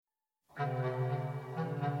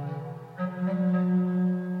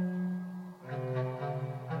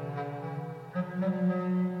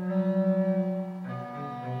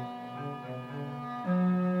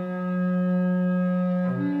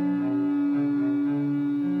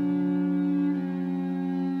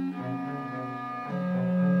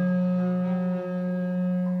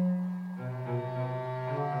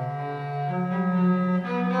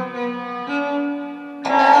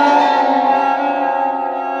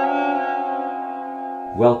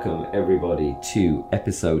Welcome, everybody, to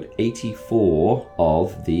episode 84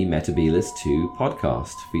 of the Metabolist 2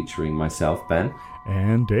 podcast, featuring myself, Ben.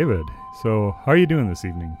 And David. So, how are you doing this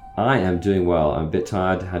evening? I am doing well. I'm a bit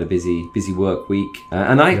tired, had a busy work week.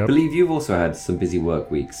 And I believe you've also had some busy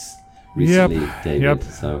work weeks recently, David. Yep.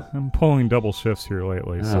 So I'm pulling double shifts here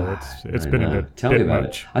lately, so it's been a bit Tell me about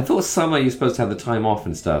much. it. I thought summer you're supposed to have the time off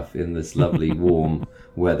and stuff in this lovely warm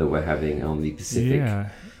weather we're having on the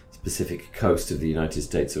Pacific coast of the United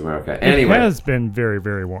States of America. Anyway, it has been very,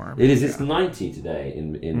 very warm. It is. It's 90 today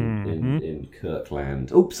in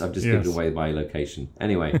Kirkland. Oops, I've just given away my location.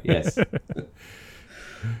 Anyway, yes.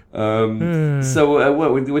 So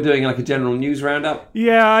we're doing like a general news roundup.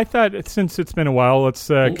 Yeah, I thought since it's been a while, let's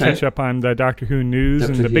catch up on the Doctor Who news.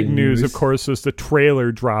 And the big news, of course, is the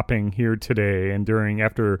trailer dropping here today and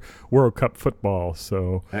after World Cup football.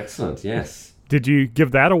 So excellent. Yes. Did you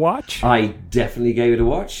give that a watch? I definitely gave it a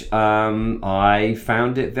watch. I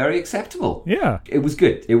found it very acceptable. Yeah, it was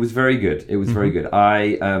good. It was very good. It was very good.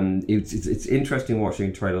 It's interesting watching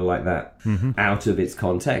a trailer like that out of its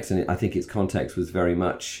context, and I think its context was very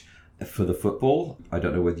much for the football. I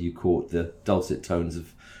don't know whether you caught the dulcet tones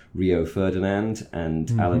of Rio Ferdinand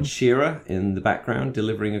and Alan Shearer in the background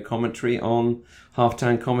delivering a commentary on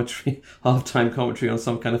halftime commentary on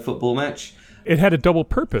some kind of football match. It had a double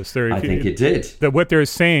purpose there. I think it did. What they're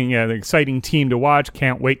saying, the exciting team to watch,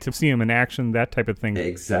 can't wait to see them in action, that type of thing.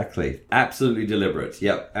 Exactly. Absolutely deliberate.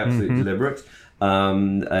 Yep, absolutely deliberate.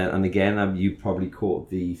 And again, you probably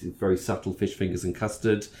caught the very subtle fish fingers and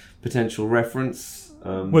custard potential reference.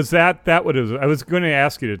 Was that what it was? I was going to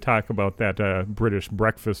ask you to talk about that British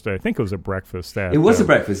breakfast. I think it was a breakfast. It was a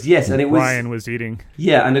breakfast, yes. And Ryan was eating.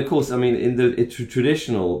 Yeah, and of course, I mean, in the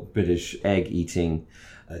traditional British egg-eating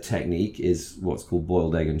technique is what's called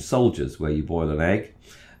boiled egg and soldiers, where you boil an egg,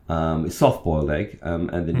 a soft-boiled egg,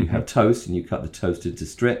 and then you have toast, and you cut the toast into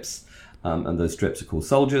strips, and those strips are called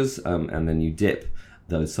soldiers, and then you dip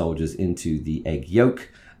those soldiers into the egg yolk,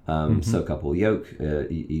 soak up all yolk,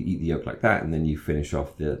 eat the yolk like that, and then you finish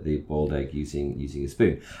off the boiled egg using a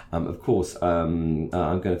spoon. Of course, I'm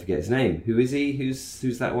going to forget his name. Who is he?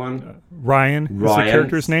 Who's that one? Ryan. Is the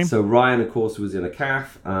character's name? So Ryan, of course, was in a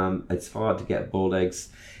calf. It's hard to get boiled eggs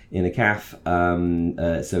in a calf,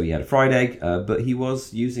 so he had a fried egg, but he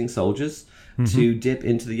was using soldiers to dip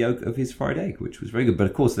into the yolk of his fried egg, which was very good. But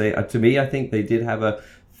of course, I think they did have a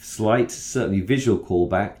slight, certainly visual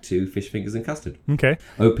callback to Fish Fingers and Custard. Okay.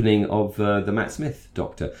 Opening of the Matt Smith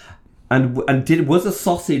Doctor. And was a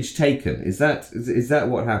sausage taken? Is that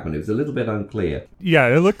what happened? It was a little bit unclear. Yeah,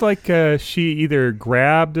 it looked like she either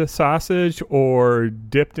grabbed a sausage or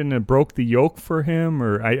dipped in and broke the yolk for him,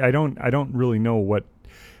 or I don't really know what.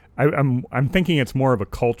 I'm thinking it's more of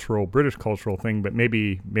a British cultural thing, but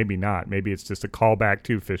maybe not. Maybe it's just a callback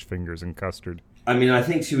to Fish Fingers and Custard. I mean, I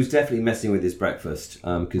think she was definitely messing with his breakfast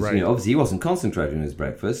because obviously he wasn't concentrating on his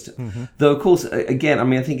breakfast. Though, of course, again, I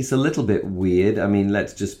mean, I think it's a little bit weird. I mean,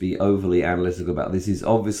 let's just be overly analytical about this. It's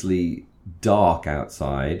obviously dark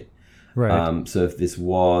outside. Right. So if this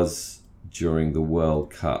was during the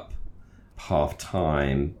World Cup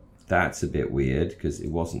half-time, that's a bit weird because it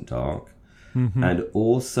wasn't dark. And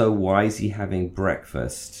also, why is he having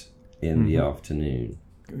breakfast in the afternoon?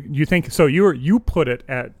 You think so? You put it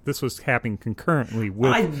at this was happening concurrently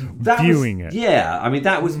with viewing it. Yeah, I mean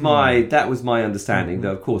that was my understanding.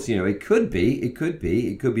 Though of course, it could be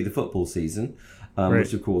the football season,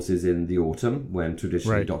 which of course is in the autumn when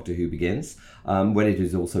traditionally Doctor Who begins. When it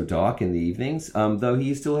is also dark in the evenings, though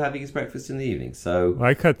he is still having his breakfast in the evening. So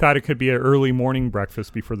I thought it could be an early morning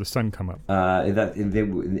breakfast before the sun come up.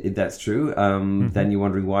 That's true. Then you're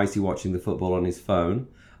wondering why is he watching the football on his phone?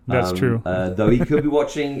 That's true. Though he could be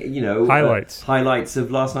watching, highlights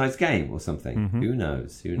of last night's game or something. Who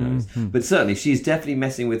knows? But certainly, she's definitely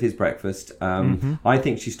messing with his breakfast. I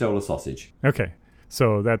think she stole a sausage. Okay.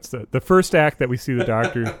 So that's the first act that we see the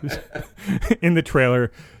Doctor in the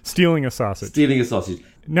trailer stealing a sausage.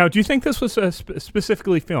 Now, do you think this was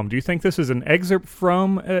specifically filmed? Do you think this is an excerpt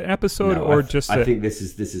from an episode I think this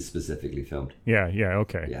is specifically filmed. Yeah,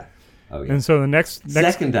 okay. Yeah. Oh, yeah. And so the next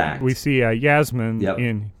second act, we see Yasmin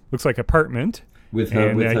in looks like apartment with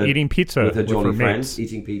her eating pizza with her jolly friends,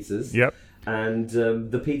 mates. Eating pizzas. Yep. And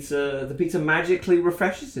the pizza magically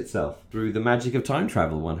refreshes itself through the magic of time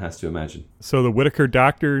travel, one has to imagine. So the Whittaker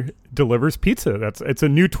Doctor delivers pizza. It's a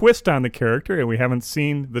new twist on the character, and we haven't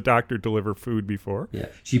seen the Doctor deliver food before. Yeah.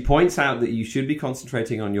 She points out that you should be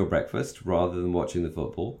concentrating on your breakfast rather than watching the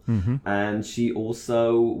football. And she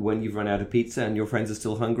also, when you've run out of pizza and your friends are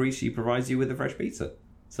still hungry, she provides you with a fresh pizza.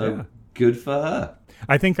 So good for her.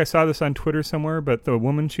 I think I saw this on Twitter somewhere, but the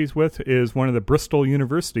woman she's with is one of the Bristol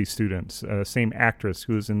University students, same actress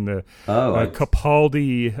who was in the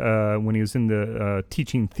Capaldi when he was in the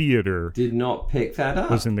teaching theater. Did not pick that up.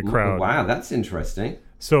 Was in the crowd. Wow, that's interesting.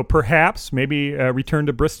 So perhaps, maybe return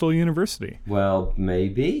to Bristol University. Well,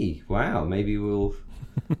 maybe. Wow, maybe we'll...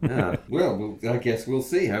 well, I guess we'll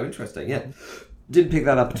see. How interesting. Yeah. Didn't pick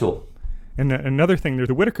that up at all. And another thing,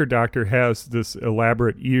 the Whittaker doctor has this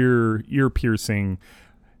elaborate ear piercing,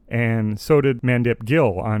 and so did Mandip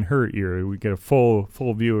Gill on her ear. We get a full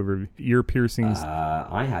view of her ear piercings.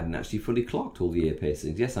 I hadn't actually fully clocked all the ear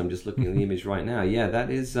piercings. Yes, I'm just looking at the image right now. Yeah, that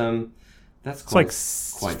is that's quite, like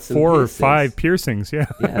quite some 4 piercings. or 5 piercings. Yeah,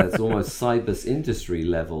 yeah, it's almost Cybus industry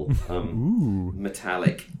level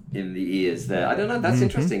metallic in the ears there. I don't know. That's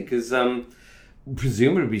interesting because.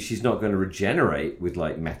 Presumably she's not going to regenerate with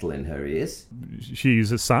like metal in her ears. She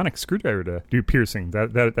uses sonic screwdriver to do piercing.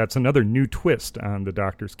 That's another new twist on the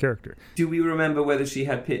Doctor's character. Do we remember whether she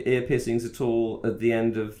had ear piercings at all at the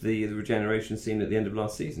end of the regeneration scene at the end of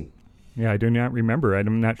last season? Yeah, I do not remember.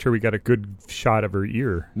 I'm not sure we got a good shot of her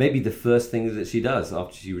ear. Maybe the first thing that she does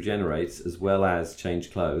after she regenerates, as well as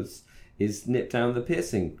change clothes, is nip down the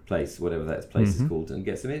piercing place, whatever that place is called, and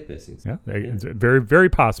get some ear piercings. Yeah, it's very, very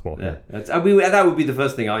possible. Yeah, that would be the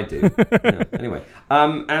first thing I do. Yeah, anyway,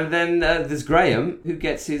 and then there's Graham, who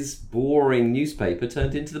gets his boring newspaper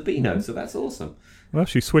turned into the Beano, so that's awesome. Well,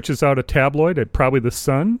 she switches out a tabloid at probably the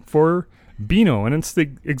Sun for Beano, and it's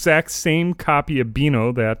the exact same copy of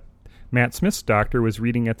Beano that Matt Smith's Doctor was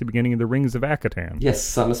reading at the beginning of the Rings of Akatan. Yes,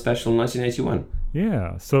 Summer Special 1981.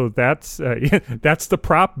 Yeah, so that's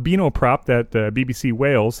the Beano prop that BBC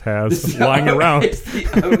Wales has lying around. It's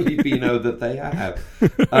the only Beano that they have.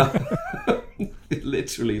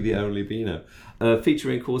 Literally the only Beano.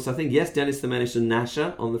 Featuring, of course, I think, yes, Dennis the Menace and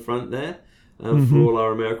Nasha on the front there for all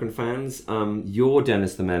our American fans. Your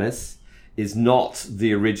Dennis the Menace is not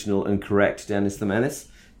the original and correct Dennis the Menace.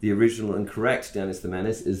 The original and correct Dennis the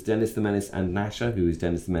Menace is Dennis the Menace and Nasha, who is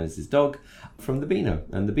Dennis the Menace's dog, from the Beano.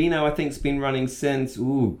 And the Beano, I think, has been running since,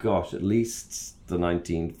 at least the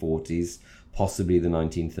 1940s, possibly the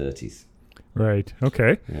 1930s. Right,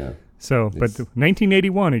 okay. Yeah. So, but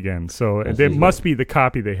 1981 again, so there must be the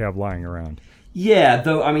copy they have lying around. Yeah,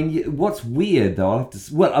 though, I mean, what's weird, though, I'll have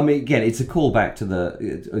to... Well, I mean, again, it's a callback to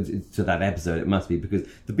that episode, it must be, because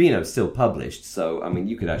the Beano is still published, so, I mean,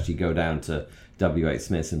 you could actually go down to W.H.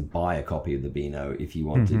 Smith's and buy a copy of the Beano if you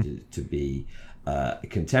wanted it to be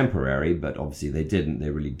contemporary, but obviously they didn't. They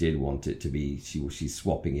really did want it to be... She's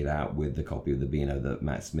swapping it out with the copy of the Beano that the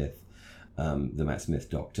Matt Smith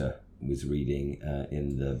Doctor was reading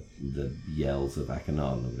in the Yells of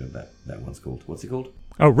Akhenaten, or whatever that one's called. What's it called?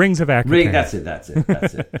 Oh, Rings of Akhenaten.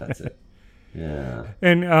 That's it. Yeah.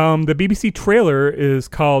 And the BBC trailer is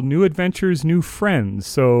called New Adventures, New Friends.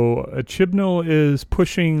 So Chibnall is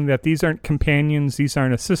pushing that these aren't companions, these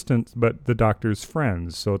aren't assistants, but the Doctor's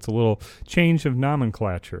friends. So it's a little change of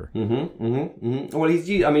nomenclature. Well, he's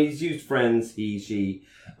used friends, he, she.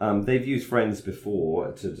 They've used friends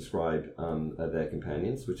before to describe their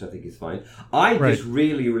companions, which I think is fine. I just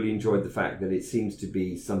really, really enjoyed the fact that it seems to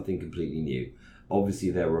be something completely new. Obviously,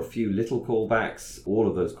 there were a few little callbacks. All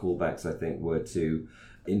of those callbacks, I think, were to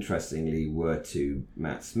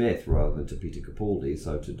Matt Smith rather than to Peter Capaldi,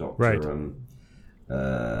 so to Doctor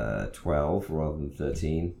 12 rather than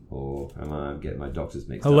 13, or am I getting my doctors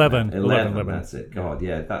mixed 11. up? 11, that's it. God,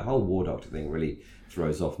 yeah, that whole War Doctor thing really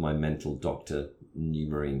throws off my mental doctor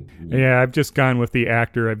numbering. Yeah, I've just gone with the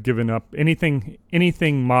actor. I've given up anything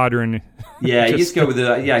modern. Yeah, you just go with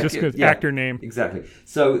the actor name. Exactly.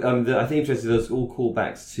 So I think interesting. Those all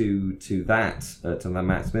callbacks to the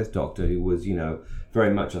Matt Smith Doctor, who was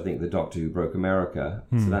very much, I think, the Doctor who broke America.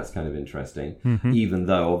 So that's kind of interesting. Even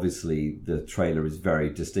though obviously the trailer is very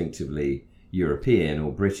distinctively European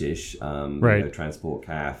or British. Transport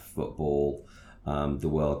CAF, football, the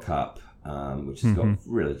World Cup. Which has got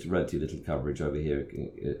relatively little coverage over here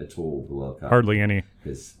at all, the World Cup. Hardly any.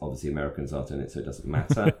 Because obviously Americans aren't in it, so it doesn't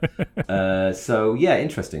matter.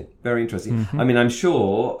 Interesting. Very interesting. I mean, I'm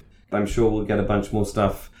sure we'll get a bunch more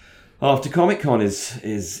stuff after Comic-Con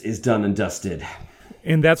is done and dusted.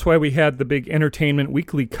 And that's why we had the big Entertainment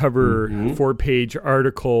Weekly cover 4-page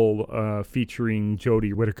article featuring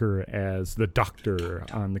Jodie Whittaker as the Doctor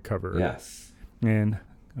on the cover. Yes. And...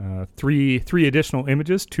 three additional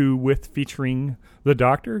images, 2 with featuring the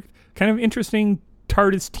Doctor. Kind of interesting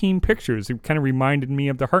TARDIS team pictures. It kind of reminded me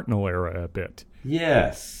of the Hartnell era a bit.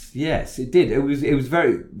 Yes, it did. It was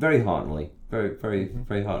very, very Hartnell-y. Very, very,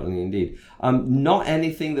 very heartening indeed. Not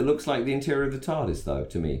anything that looks like the interior of the TARDIS, though,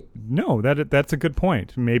 to me. No, that's a good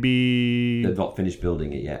point. Maybe they've not finished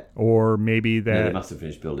building it yet, or maybe that they must have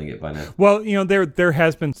finished building it by now. Well, there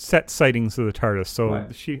has been set sightings of the TARDIS, so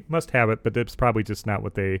right. She must have it, but it's probably just not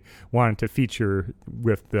what they wanted to feature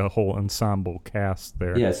with the whole ensemble cast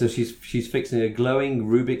there. Yeah, so she's fixing a glowing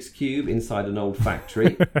Rubik's Cube inside an old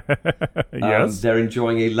factory. Yes. They're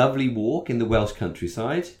enjoying a lovely walk in the Welsh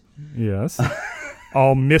countryside. Yes.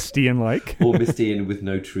 All misty and like. All misty and with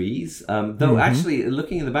no trees. Though actually,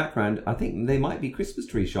 looking in the background, I think they might be Christmas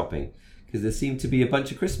tree shopping, because there seem to be a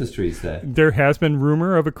bunch of Christmas trees there. There has been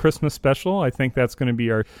rumor of a Christmas special. I think that's going to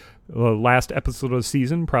be our last episode of the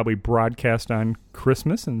season, probably broadcast on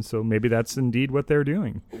Christmas, and so maybe that's indeed what they're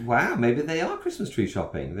doing. Wow, maybe they are Christmas tree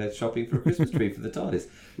shopping. They're shopping for a Christmas tree for the TARDIS,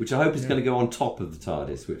 which I hope is going to go on top of the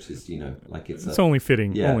TARDIS, which is, like it's only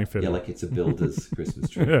fitting. Yeah, only fitting. Yeah, like it's a builder's Christmas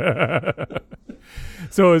tree.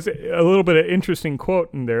 So it's a little bit of interesting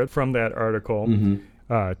quote in there from that article.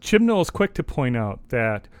 Chibnall is quick to point out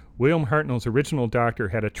that William Hartnell's original Doctor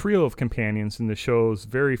had a trio of companions in the show's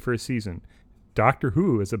very first season. Doctor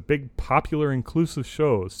Who is a big, popular, inclusive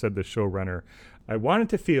show, said the showrunner. I wanted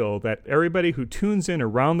to feel that everybody who tunes in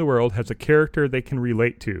around the world has a character they can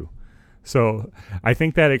relate to. So I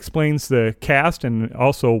think that explains the cast and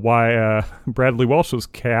also why Bradley Walsh was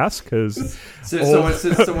cast, because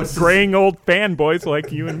graying old fanboys like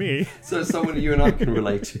you and me. So someone you and I can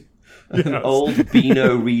relate to. Yes. An old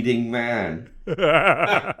Beano reading man.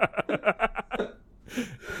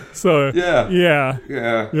 So yeah.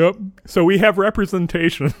 Yep. So we have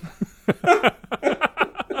representation.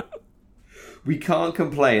 We can't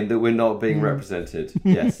complain that we're not being represented.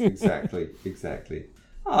 Yes, exactly.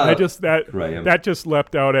 That just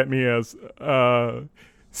leapt out at me as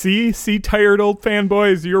see tired old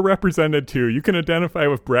fanboys, you're represented too. You can identify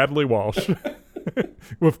with Bradley Walsh.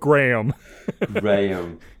 With Graham. Yes,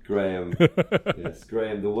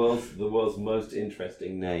 Graham, the world's most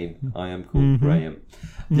interesting name. I am called Graham.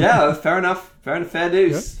 Yeah, fair enough. Fair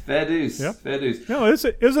dues. Yep. Fair dues. Yep. Fair dues. No,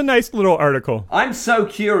 it was a nice little article. I'm so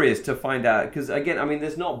curious to find out, because again,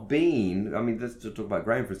 there's not been. Let's just talk about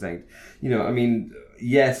Graham for a second.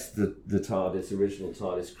 Yes, the original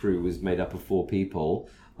TARDIS crew was made up of 4 people,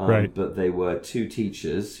 right. But they were 2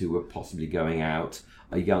 teachers who were possibly going out,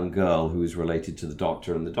 a young girl who is related to the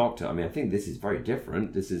Doctor and the Doctor. I think this is very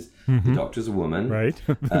different. This is the Doctor's a woman. Right.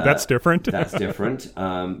 That's different. That's different.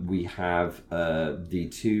 We have the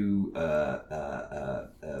 2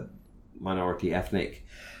 minority ethnic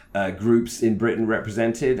groups in Britain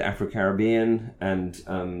represented, Afro-Caribbean and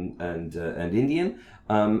Indian.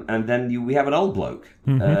 And then we have an old bloke.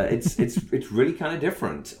 It's really kind of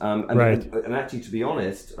different. Right. And actually, to be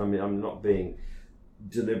honest, I'm not being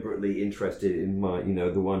deliberately interested in my,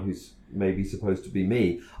 the one who's maybe supposed to be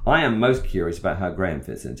me. I am most curious about how Graham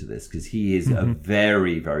fits into this, because he is a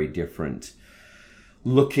very, very different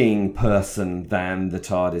looking person than the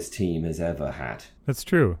TARDIS team has ever had. That's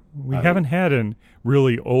true. We haven't had a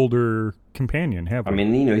really older companion, have we?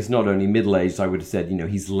 He's not only middle-aged, I would have said,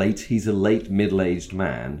 he's a late middle-aged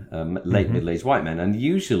man, middle-aged white man. And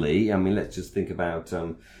usually, let's just think about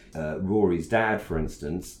Rory's dad, for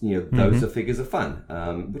instance. Those are figures of fun,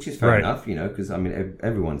 which is fair enough, because,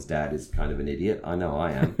 everyone's dad is kind of an idiot. I know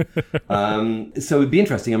I am. So it'd be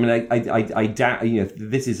interesting. I doubt,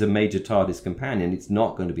 this is a major TARDIS companion. It's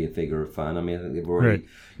not going to be a figure of fun. I think they've already,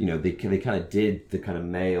 they kind of did the kind of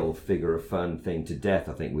male figure of fun thing to death,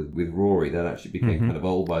 I think, with Rory. That actually became kind of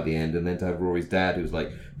old by the end. And then to have Rory's dad, who was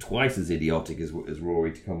like twice as idiotic as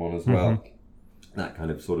Rory, to come on as well. That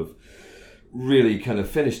kind of sort of really kind of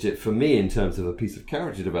finished it for me in terms of a piece of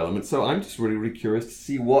character development. So I'm just really, really curious to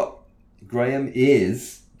see what Graham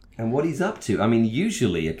is and what he's up to.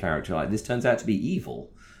 Usually a character like this turns out to be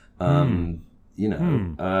evil.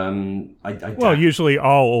 Usually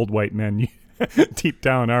all old white men deep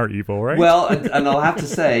down are evil, right? Well, and I'll have to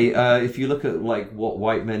say, if you look at like what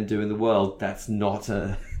white men do in the world, that's not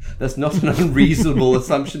an unreasonable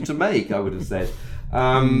assumption to make, I would have said.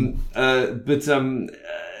 I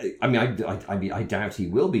doubt he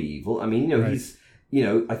will be evil. He's,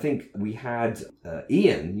 I think we had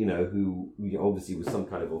Ian, who obviously was some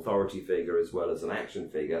kind of authority figure as well as an action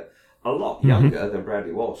figure, a lot younger than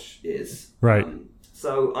Bradley Walsh is. Right.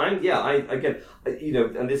 So and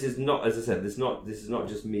this is not, as I said, this is not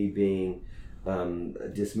just me being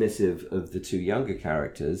dismissive of the 2 younger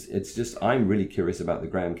characters. It's just I'm really curious about the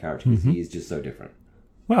Graham character, because he is just so different.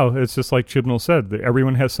 Well, it's just like Chibnall said, that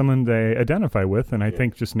everyone has someone they identify with, and I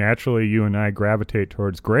think just naturally you and I gravitate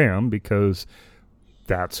towards Graham because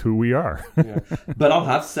that's who we are. Yeah. But I'll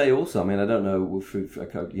have to say also, I mean, I don't know,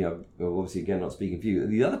 obviously, again, not speaking for you,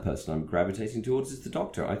 the other person I'm gravitating towards is the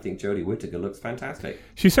Doctor. I think Jodie Whittaker looks fantastic.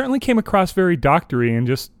 She certainly came across very doctory, and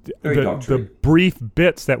just the brief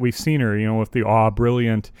bits that we've seen her, with the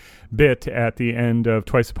brilliant bit at the end of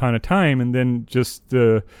Twice Upon a Time, and then just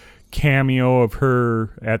the cameo of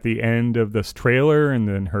her at the end of this trailer, and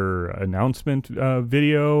then her announcement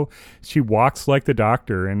video. She walks like the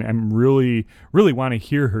Doctor, and I really want to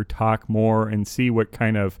hear her talk more and see what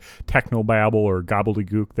kind of technobabble or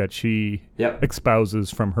gobbledygook that she espouses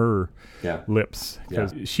from her lips,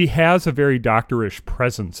 because she has a very doctorish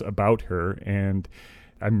presence about her, and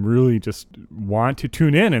I'm really just want to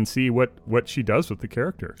tune in and see what she does with the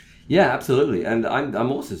character. Yeah, absolutely, and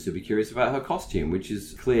I'm also super curious about her costume, which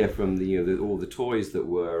is clear from all the toys that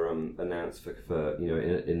were announced for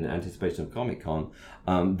in anticipation of Comic-Con,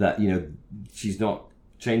 that she's not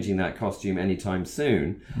changing that costume anytime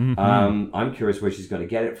soon. Mm-hmm. I'm curious where she's going to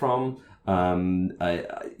get it from.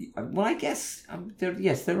 I guess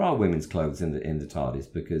there are women's clothes in the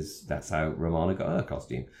TARDIS, because that's how Romana got her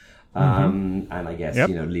costume. And I guess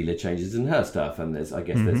Leela changes in her stuff, and there's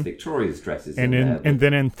Victoria's dresses, and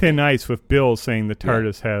then in Thin Ice with Bill saying the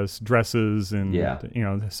TARDIS has dresses, and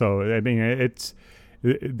so I mean it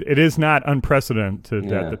is not unprecedented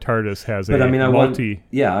that the TARDIS has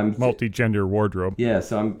multi-gender wardrobe. Yeah,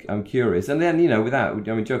 so I'm curious, and then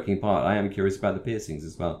joking apart, I am curious about the piercings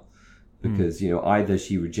as well, because either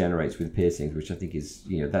she regenerates with piercings, which I think is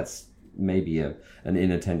that's maybe an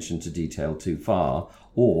inattention to detail too far,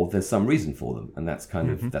 or there's some reason for them, and that's kind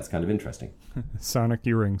of interesting. Sonic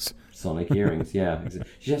earrings, yeah.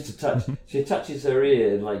 She has to touch. She touches her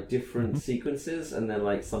ear in like different sequences, and then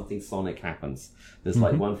like something sonic happens. There's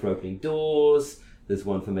like one for opening doors. There's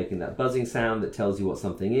one for making that buzzing sound that tells you what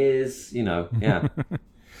something is. Yeah.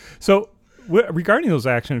 So, regarding those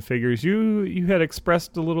action figures, you had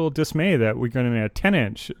expressed a little dismay that we're going to need a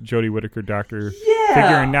 10-inch Jodie Whittaker Doctor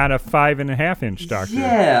figure and not a 5.5-inch Doctor.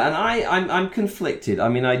 Yeah, and I'm conflicted. I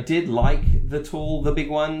mean, I did like the big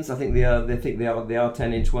ones. I think they are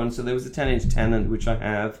 10-inch ones. So there was a 10-inch Tennant, which I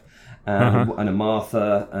have, and a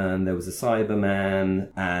Martha, and there was a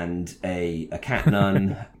Cyberman, and a Cat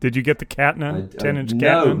Nun. Did you get the Cat Nun? 10-inch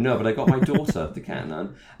Cat Nun? No, but I got my daughter the Cat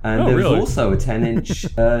Nun, and there was also a 10-inch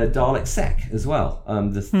Dalek Sec as well.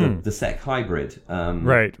 The Sec hybrid.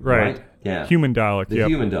 Right. Yeah. Human Dalek. The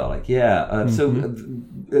human Dalek. Yeah. So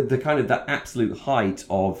the kind of the absolute height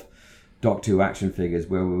of Doctor Who action figures,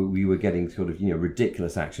 where we were getting sort of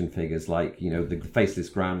ridiculous action figures like the faceless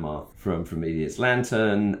grandma from Idiot's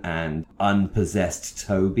Lantern, and unpossessed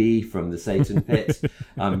Toby from the Satan Pit.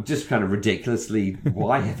 Just kind of ridiculously,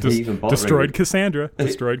 why have they even bothered? Destroyed Cassandra,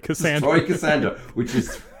 which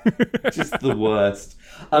is just the worst.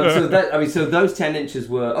 So those 10 inches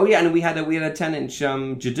were. Oh yeah, and we had a 10-inch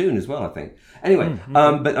Jadoon as well, I think. Anyway,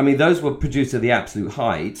 but I mean those were produced at the absolute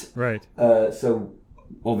height. Right. So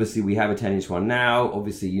obviously we have a 10-inch one now.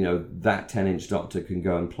 Obviously, that 10-inch Doctor can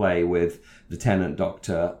go and play with the Tennant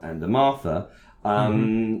Doctor and the Martha.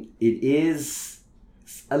 It is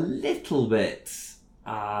a little bit,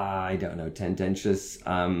 I don't know, tendentious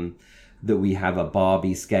that we have a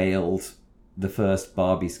Barbie scaled. The first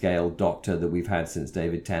Barbie scaled Doctor that we've had since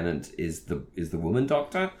David Tennant is the woman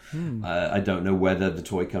Doctor. I don't know whether the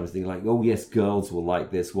toy companies think like, oh yes, girls will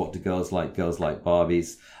like this. What do girls like? Girls like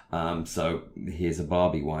Barbies. So here's a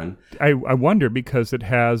Barbie one. I wonder, because it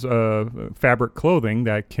has fabric clothing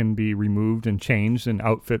that can be removed and changed and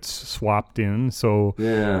outfits swapped in. So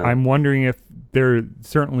I'm wondering if they're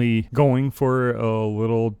certainly going for a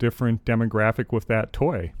little different demographic with that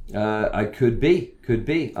toy. I could be.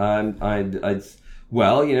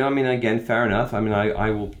 Well, I mean, again, fair enough. I mean,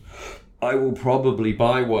 I will probably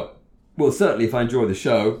buy what. Well, certainly if I enjoy the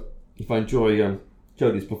show, if I enjoy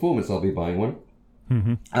Jodie's performance, I'll be buying one.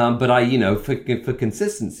 But for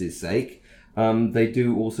consistency's sake, they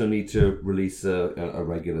do also need to release a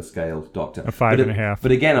regular scaled Doctor, a 5.5.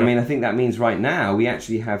 But again, I mean, I think that means right now we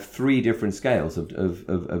actually have 3 different scales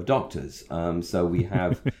of Doctors. So we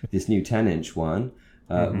have this new 10-inch one.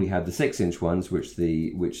 We have the 6-inch ones, which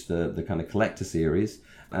the kind of collector series,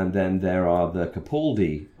 and then there are the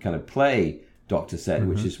Capaldi kind of play Doctor set,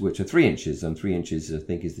 which are 3 inches, and 3 inches I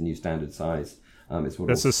think is the new standard size.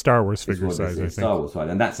 That's a Star Wars figure size, I think. Star Wars size,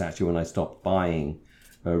 and that's actually when I stopped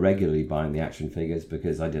regularly buying the action figures,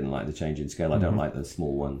 because I didn't like the change in scale. I don't like those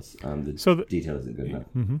small ones. The detail isn't good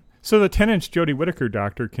enough. So the 10-inch Jodie Whittaker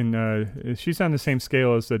Doctor she's on the same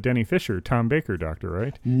scale as the Denny Fisher, Tom Baker Doctor,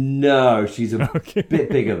 right? No, she's a bit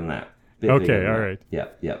bigger than that. Okay, all right.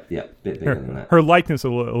 Yep. Bit bigger than that. Her likeness a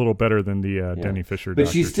little better than the Denny Fisher. But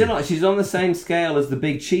she's she's on the same scale as the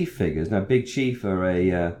Big Chief figures. Now, Big Chief are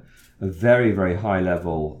a very, very high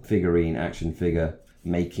level figurine action figure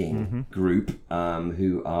making group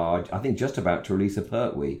who are, I think, just about to release a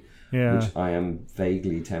Pertwee, which I am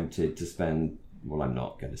vaguely tempted to spend. Well, I'm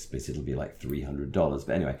not going to split. It'll be like $300.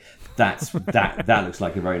 But anyway, that looks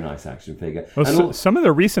like a very nice action figure. Well, some of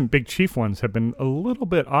the recent Big Chief ones have been a little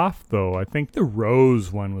bit off, though. I think the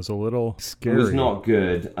Rose one was a little scary. It was not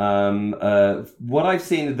good. What I've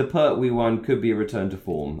seen, the Pertwee one could be a return to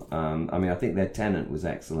form. I think their Tenant was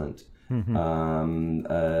excellent. Matt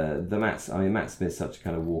Smith's such a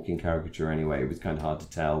kind of walking caricature anyway. It was kind of hard to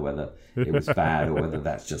tell whether it was bad or whether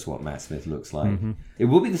that's just what Matt Smith looks like. It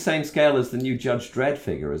will be the same scale as the new Judge Dredd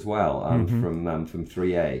figure as well, from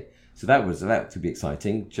 3A. So that could be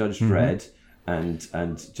exciting. Judge Dredd and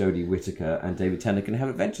Jodie Whittaker and David Tennant can have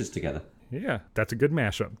adventures together. Yeah, that's a good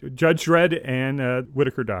mashup. Judge Dredd and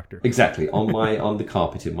Whittaker Doctor. Exactly. On the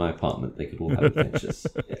carpet in my apartment, they could all have adventures.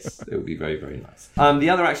 Yes, it would be very, very nice. The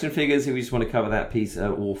other action figures, if we just want to cover that piece,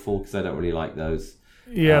 are awful because I don't really like those.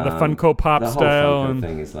 Yeah, the Funko Pop style. The whole Funko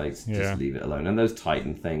thing is like, just leave it alone. And those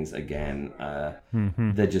Titan things, again,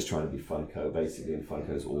 they're just trying to be Funko, basically, and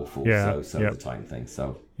Funko's awful. So the Titan thing.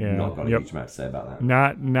 So not got a huge amount to say about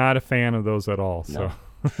that. Not a fan of those at all. So. No.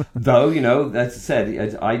 Though, as I said,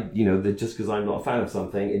 just because I'm not a fan of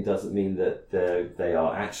something, it doesn't mean that they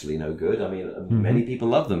are actually no good. I mean, many people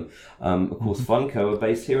love them. Of course, Funko are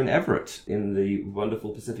based here in Everett, in the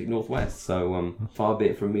wonderful Pacific Northwest. So far be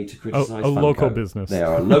it from me to criticize Funko. Local business. They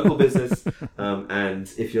are a local business. And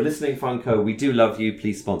if you're listening, Funko, we do love you.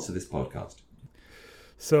 Please sponsor this podcast.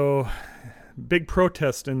 So, big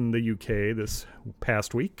protest in the UK this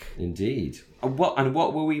past week. Indeed.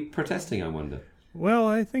 What were we protesting, I wonder? Well,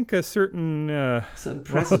 I think a certain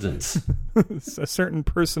president, a certain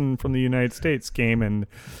person from the United States came and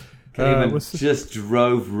just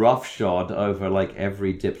drove roughshod over like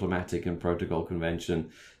every diplomatic and protocol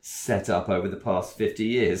convention set up over the past 50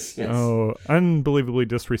 years. Yes. Oh, unbelievably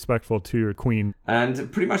disrespectful to your queen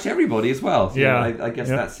and pretty much everybody as well. Yeah, I guess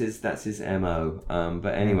that's his MO.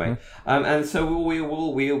 But anyway, and so we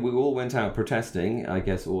all went out protesting. I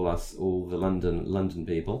guess all the London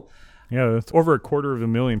people. Yeah, it's over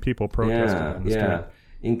 250,000 people protesting. Yeah,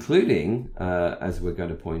 including, as we're going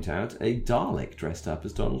to point out, a Dalek dressed up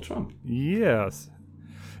as Donald Trump. Yes,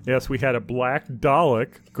 we had a black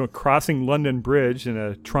Dalek crossing London Bridge in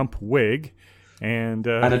a Trump wig. And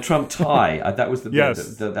a Trump tie. That was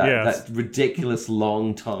that ridiculous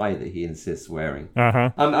long tie that he insists wearing.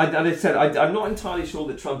 I said, I'm not entirely sure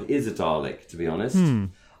that Trump is a Dalek, to be honest.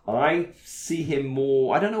 I see him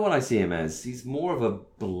more... I don't know what I see him as. He's more of a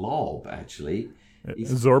blob, actually.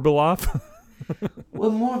 Zorbalov? Well,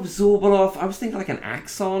 more of Zorbalov. I was thinking like an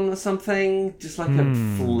axon or something. Just like a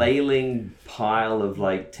flailing pile of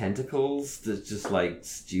like tentacles that's just like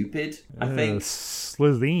stupid, I think.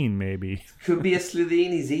 Slitheen, maybe. Could be a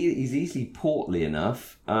Slitheen. He's easily portly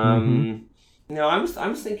enough. No, I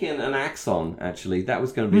was thinking an axon. Actually, that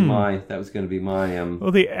was going to be my.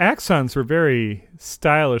 Well, the axons were very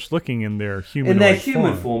stylish looking in their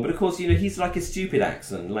human form. But of course, he's like a stupid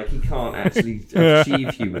axon. Like he can't actually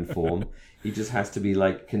achieve human form. He just has to be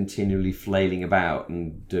like continually flailing about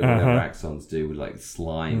and doing whatever axons do with like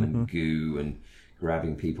slime and goo and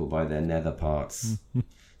grabbing people by their nether parts.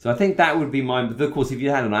 So I think that would be mine. But of course, if you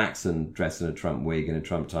had an axon dressed in a Trump wig and a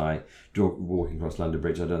Trump tie, walking across London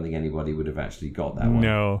Bridge, I don't think anybody would have actually got that one.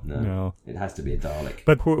 No. It has to be a Dalek.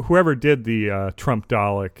 But whoever did the Trump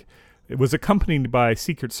Dalek, it was accompanied by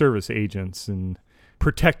Secret Service agents and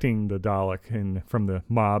protecting the Dalek from the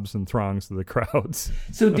mobs and throngs of the crowds.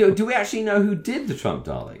 So do we actually know who did the Trump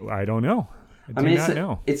Dalek? I don't know. I do not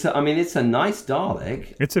know. It's a nice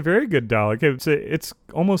Dalek. It's a very good Dalek. It's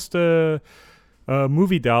almost a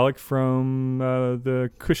movie Dalek from the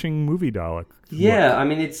Cushing movie Dalek. Yeah,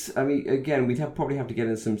 again, we'd probably have to get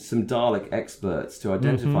in some Dalek experts to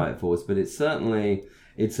identify it for us, but it's certainly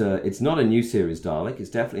it's not a new series Dalek. It's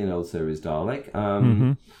definitely an old series Dalek.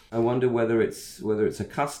 I wonder whether it's a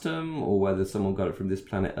custom or whether someone got it from this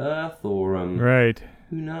planet Earth or right.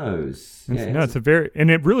 Who knows? It's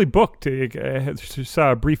and it really booked. I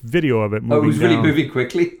saw a brief video of it moving. Oh, it was really moving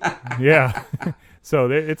quickly. Yeah.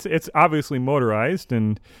 So it's obviously motorized,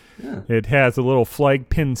 and it has a little flag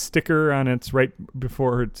pin sticker on its right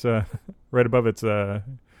above its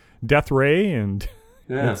death ray, and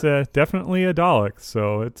it's definitely a Dalek.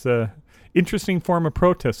 So it's a interesting form of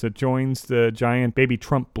protest. It joins the giant baby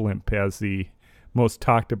Trump blimp as the most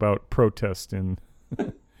talked about protest in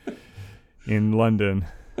London.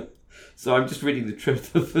 So I'm just reading the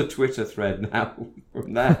Twitter thread now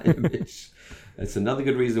from that image. It's another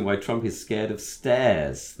good reason why Trump is scared of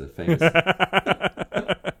stairs, the famous...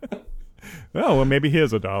 Oh, well, maybe he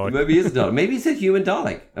is a Dalek. Maybe he is a Dalek. Maybe he's a human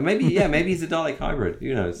Dalek. And maybe he's a Dalek hybrid.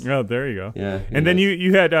 Who knows? Oh, there you go. Yeah. And then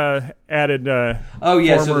you had added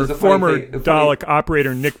former Dalek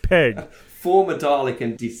operator Nick Pegg. Former Dalek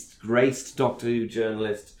and disgraced Doctor Who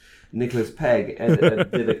journalist Nicholas Pegg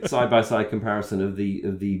did a side-by-side comparison of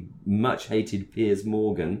the much-hated Piers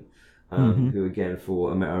Morgan, who, again,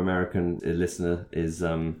 for our American listener, is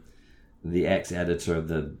the ex-editor of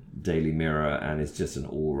the Daily Mirror and is just an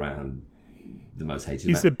all-round... the most hated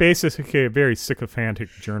He's man. basically a very sycophantic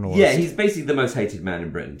journalist. Yeah, he's basically the most hated man in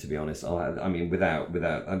Britain, to be honest. Without,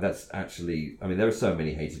 that's actually, there are so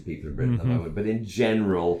many hated people in Britain at the moment, but in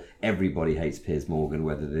general, everybody hates Piers Morgan,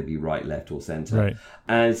 whether they be right, left, or centre. Right.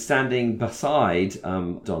 And standing beside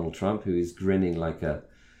Donald Trump, who is grinning like a...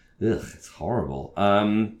 Ugh, it's horrible.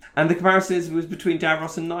 And the comparison was between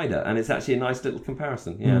Davros and Nida, and it's actually a nice little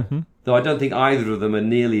comparison, yeah. Though I don't think either of them are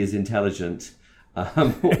nearly as intelligent or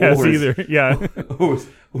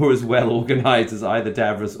as well organised as either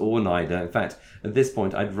Davros or Nida. In fact, at this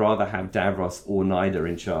point, I'd rather have Davros or Nida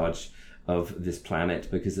in charge of this planet,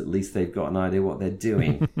 because at least they've got an idea what they're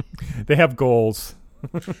doing. They have goals.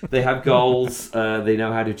 They have goals. They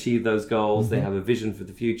know how to achieve those goals. They have a vision for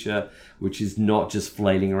the future, which is not just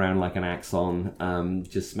flailing around like an axon,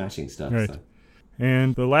 just smashing stuff. Right. So.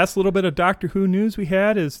 And the last little bit of Doctor Who news we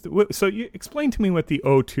had is... So you explain to me what the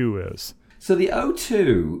O2 is. So the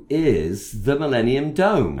O2 is the Millennium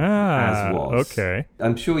Dome, as was. Okay.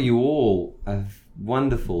 I'm sure you all have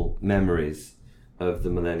wonderful memories of the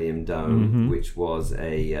Millennium Dome, which was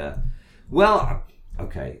a...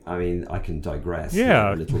 I can digress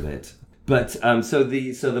a little bit. But so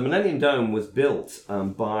the Millennium Dome was built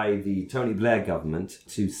by the Tony Blair government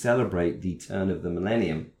to celebrate the turn of the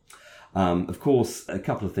millennium. Of course, a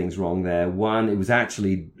couple of things wrong there. One, it was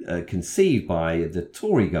actually conceived by the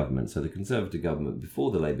Tory government, so the Conservative government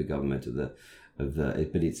before the Labour government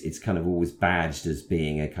but it's kind of always badged as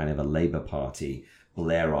being a kind of a Labour Party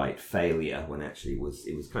Blairite failure, when actually it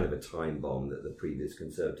was kind of a time bomb that the previous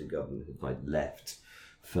Conservative government had left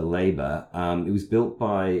for Labour. It was built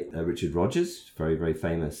by Richard Rogers, very, very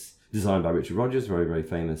famous, designed by Richard Rogers, very, very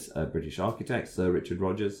famous British architect, Sir Richard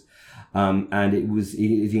Rogers. And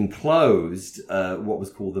it enclosed what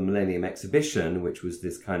was called the Millennium Exhibition, which was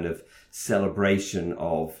this kind of celebration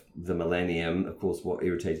of the millennium. Of course, what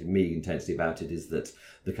irritated me intensely about it is that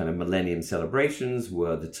the kind of millennium celebrations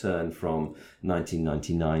were the turn from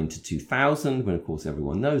 1999 to 2000, when, of course,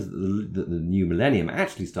 everyone knows that the new millennium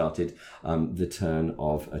actually started the turn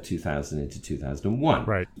of 2000 into 2001.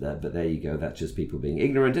 Right. But there you go. That's just people being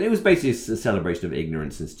ignorant. And it was basically a celebration of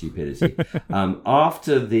ignorance and stupidity.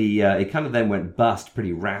 After it kind of then went bust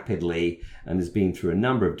pretty rapidly and has been through a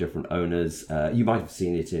number of different owners. You might have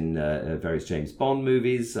seen it in various James Bond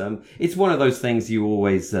movies. It's one of those things you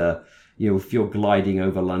always... if you're gliding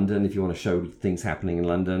over London, if you want to show things happening in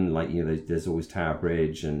London, there's always Tower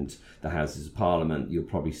Bridge and the Houses of Parliament, you'll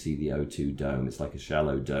probably see the O2 Dome. It's like a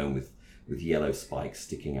shallow dome with yellow spikes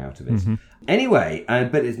sticking out of it. Anyway,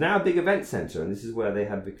 but it's now a big event centre, and this is where they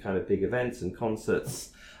had the kind of big events and concerts,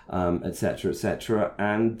 etc., etc.,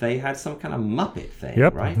 and they had some kind of Muppet thing,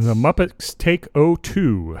 right? The Muppets Take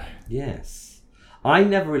O2. Yes. I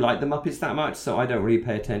never really liked the Muppets that much, so I don't really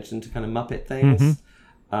pay attention to kind of Muppet things.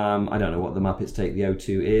 I don't know what the Muppets Take the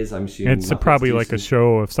O2 is. I'm assuming it's probably like a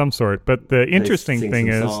show of some sort. But the interesting thing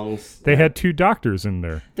is they had two doctors in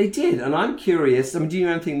there. They did, and I'm curious. Do you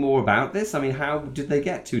know anything more about this? How did they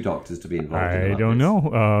get two doctors to be involved in the Muppets? I don't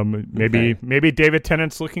know. Maybe David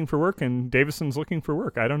Tennant's looking for work and Davison's looking for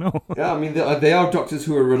work. I don't know. Yeah, they are doctors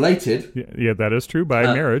who are related. Yeah, that is true, by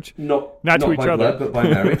marriage. Not to each by other, blood, but by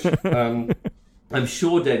marriage. I'm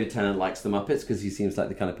sure David Tennant likes the Muppets because he seems like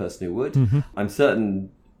the kind of person who would. I'm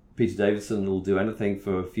certain Peter Davison will do anything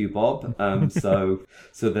for a few bob. So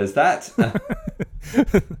there's that.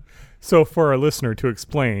 So for our listener to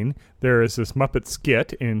explain, there is this Muppet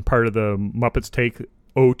skit in part of the Muppets Take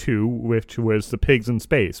O2, which was the pigs in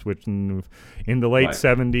space, which in the late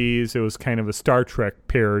 70s, it was kind of a Star Trek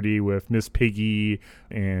parody with Miss Piggy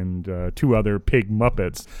and two other pig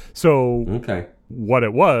Muppets. So what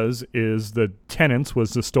it was is the Tennant's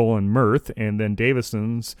was the Stolen Mirth, and then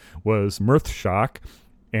Davison's was Mirth Shock.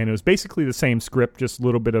 And it was basically the same script, just a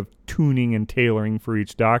little bit of tuning and tailoring for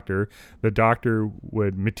each doctor. The doctor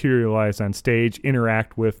would materialize on stage,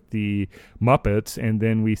 interact with the Muppets, and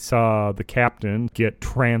then we saw the captain get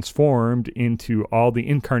transformed into all the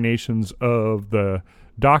incarnations of the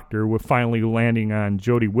doctor, with finally landing on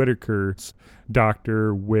Jodie Whittaker's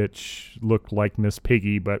doctor, which looked like Miss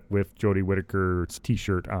Piggy, but with Jodie Whittaker's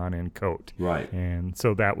T-shirt on and coat. Right. And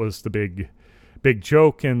so that was the big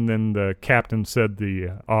joke. And then the captain said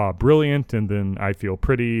brilliant, and then I feel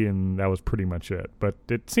pretty, and that was pretty much it. But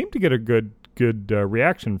it seemed to get a good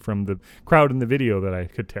reaction from the crowd in the video that I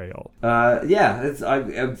could tell. I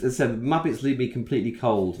said Muppets leave me completely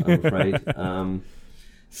cold, I'm afraid.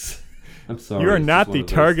 I'm sorry. You are not the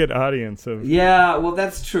target audience of... Yeah, well,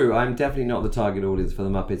 that's true. I'm definitely not the target audience for the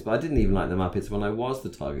Muppets, but I didn't even like the Muppets when I was the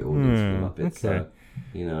target audience for the Muppets. Okay.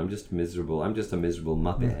 So, I'm just miserable. I'm just a miserable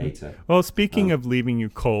Muppet hater. Well, speaking of leaving you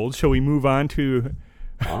cold, shall we move on to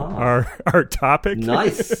our topic?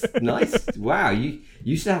 Nice. Wow, you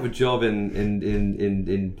should have a job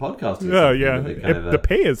in podcasting. Oh, yeah. The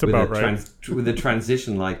pay is about right. With a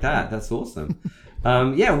transition like that, that's awesome.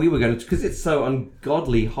 We were going to, because it's so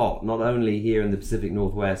ungodly hot, not only here in the Pacific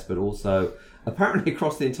Northwest, but also apparently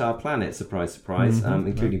across the entire planet, surprise, surprise,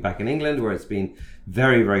 including back in England, where it's been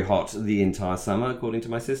very, very hot the entire summer, according to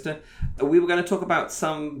my sister. We were going to talk about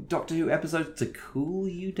some Doctor Who episodes to cool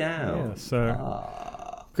you down. Yes,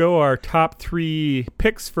 go our top 3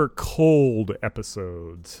 picks for cold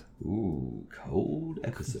episodes. Ooh, cold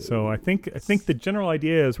episodes. So I think the general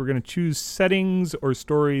idea is we're going to choose settings or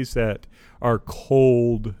stories that are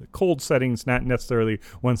cold settings, not necessarily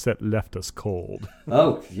ones that left us cold.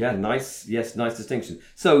 Oh, yeah, nice. Yes, nice distinction.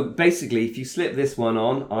 So basically, if you slip this one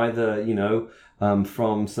on, either,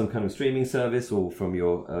 from some kind of streaming service or from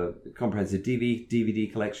your comprehensive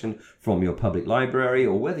DVD collection, from your public library,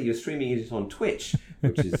 or whether you're streaming it on Twitch,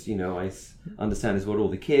 which is, I understand is what all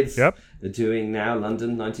the kids are doing now,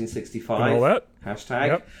 London 1965. And all that.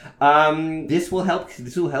 Hashtag. Yep. This will help.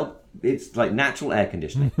 It's like natural air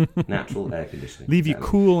conditioning. Leave you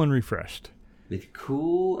cool and refreshed.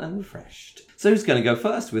 So who's going to go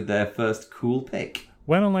first with their first cool pick?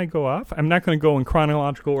 Why don't I go off? I'm not going to go in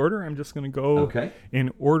chronological order. I'm just going to go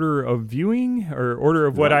in order of viewing or order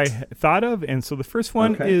of what I thought of. And so the first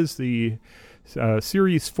one is the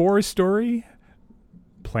Series 4 story,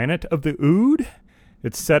 Planet of the Ood.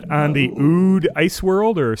 It's set on the Ood ice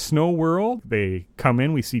world or snow world. They come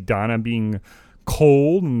in. We see Donna being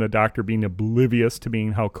cold and the Doctor being oblivious to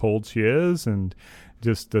being how cold she is, and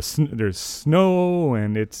just there's snow,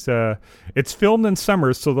 and it's filmed in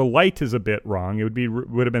summer, so the light is a bit wrong. It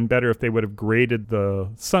would have been better if they would have graded the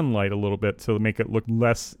sunlight a little bit to make it look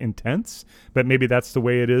less intense. But maybe that's the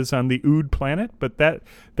way it is on the Ood planet. But that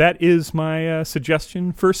is my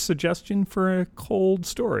first suggestion for a cold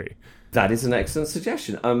story. That is an excellent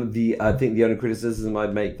suggestion. I think the only criticism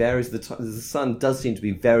I'd make there is the sun does seem to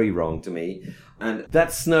be very wrong to me, and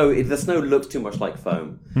that snow. The snow looks too much like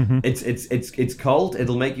foam. Mm-hmm. It's cold.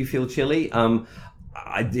 It'll make you feel chilly.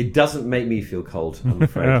 It doesn't make me feel cold, I'm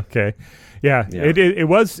afraid. Okay. Yeah. It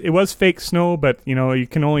was fake snow, but you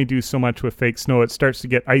can only do so much with fake snow. It starts to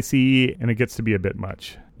get icy, and it gets to be a bit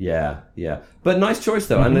much. Yeah. But nice choice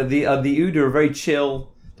though, and the Ood are a very chill.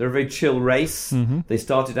 They're a very chill race. Mm-hmm. They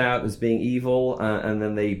started out as being evil, and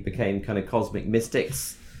then they became kind of cosmic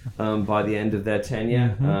mystics by the end of their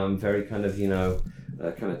tenure. Mm-hmm. Very kind of,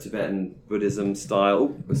 kind of Tibetan Buddhism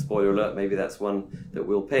style. Oh, spoiler alert, maybe that's one that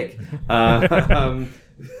we'll pick. But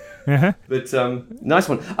nice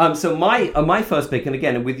one. So my first pick, and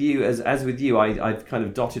again with you, as with you, I've kind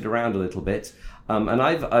of dotted around a little bit, and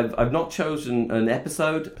I've not chosen an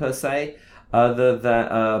episode per se.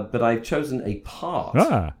 But I've chosen a part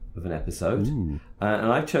of an episode, and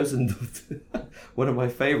I've chosen one of my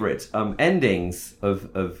favourite endings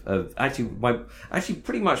of actually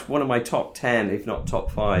pretty much one of my top 10, if not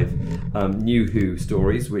top 5, New Who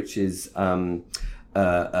stories, which is Family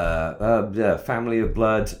of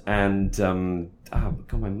Blood and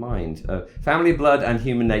my mind. Family of Blood and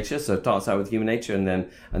Human Nature. So it starts out with Human Nature and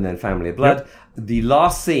then Family of Blood. Yep. The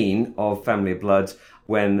last scene of Family of Blood,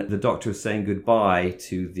 when the Doctor is saying goodbye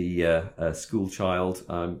to the school child,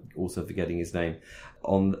 I'm also forgetting his name,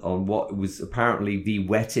 on what was apparently the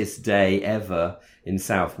wettest day ever in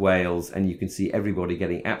South Wales, and you can see everybody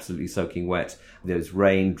getting absolutely soaking wet. There's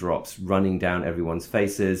raindrops running down everyone's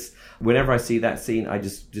faces. Whenever I see that scene, I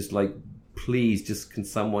just like, please, just can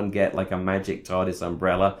someone get like a magic TARDIS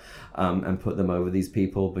umbrella and put them over these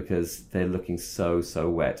people, because they're looking so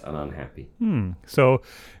wet and unhappy. So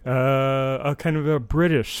a kind of a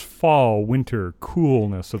British fall, winter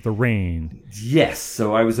coolness of the rain. Yes.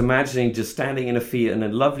 So I was imagining just standing in a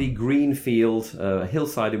lovely green field, a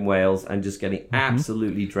hillside in Wales, and just getting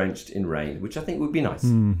absolutely drenched in rain, which I think would be nice.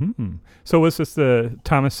 Mm-hmm. So was this the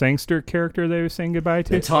Thomas Sangster character they were saying goodbye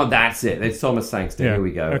to? That's it. It's Thomas Sangster. Yeah. Here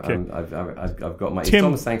we go. Okay. I've got my... Tim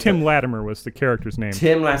Thomas Sangster. Tim Latimer was the character's name.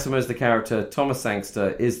 Tim Latimer is the character. Thomas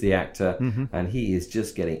Sangster is the actor. And he is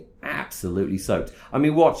just getting absolutely soaked. I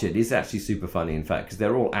mean, watch it. It's actually super funny, in fact, because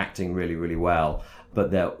they're all acting really, really well. But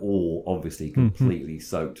they're all obviously completely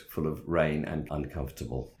soaked full of rain and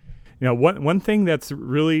uncomfortable. You know, one thing that's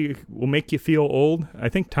really will make you feel old, I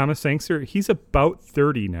think Thomas Sangster, he's about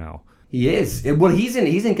 30 now. He is. Well, he's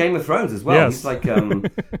in Game of Thrones as well. Yes. He's like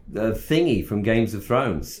the Thingy from Games of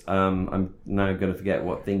Thrones. I'm now going to forget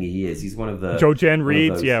what Thingy he is. He's one of the Jojen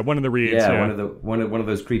Reeds. One of the Reeds. Yeah, one of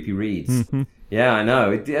those creepy Reeds. Yeah, I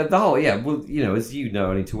know. The whole well, you know, as you know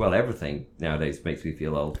only too well, everything nowadays makes me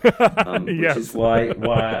feel old. Which is why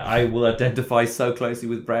I will identify so closely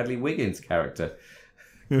with Bradley Wiggins' character,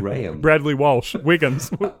 Graham. Bradley Walsh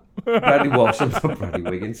Wiggins. Bradley Walsh. I'm not Bradley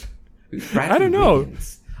Wiggins. Who's Bradley I don't know.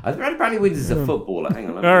 Wiggins? Bradley Wiggins is a footballer. Hang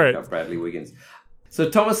on, let me All look up Bradley Wiggins. So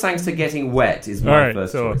Thomas Sangster getting wet is my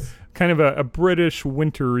first choice. Kind of a British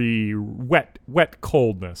wintry wet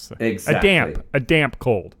coldness. Exactly. A damp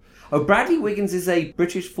cold. Oh, Bradley Wiggins is a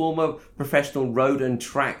British former professional road and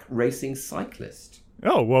track racing cyclist.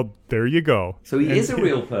 Oh, well, there you go. So he is a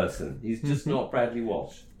real person. He's just not Bradley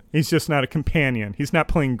Walsh. He's just not a companion. He's not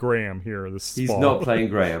playing Graham here this He's fall. not playing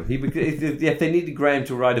Graham. If they needed Graham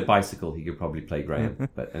to ride a bicycle, he could probably play Graham.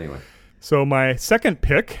 But anyway. So my second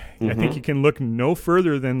pick, I think you can look no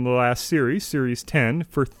further than the last series, Series 10,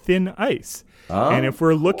 for Thin Ice. And if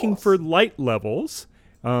we're looking for light levels,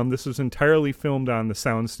 this was entirely filmed on the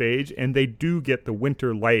soundstage, and they do get the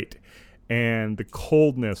winter light and the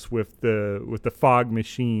coldness with the fog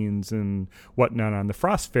machines and whatnot on the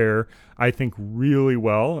Frost Fair, I think, really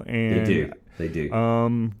well. And They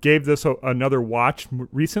do. Gave this another watch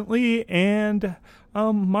recently, and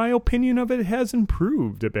my opinion of it has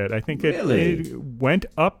improved a bit. I think it went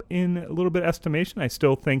up in a little bit estimation. I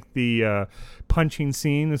still think the punching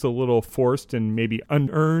scene is a little forced and maybe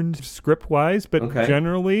unearned script-wise, but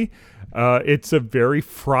generally it's a very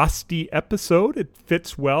frosty episode. It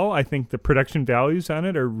fits well. I think the production values on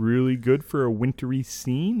it are really good for a wintry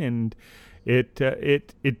scene, and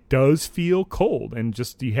it does feel cold. And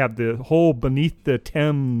just you have the whole beneath the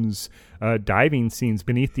Thames diving scenes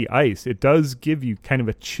beneath the ice. It does give you kind of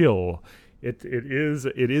a chill. It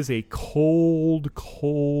is a cold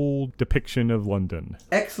depiction of London.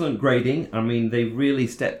 Excellent grading. I mean, they really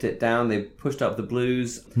stepped it down. They pushed up the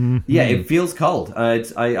blues. Yeah, it feels cold.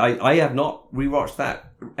 I have not rewatched that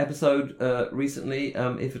episode recently,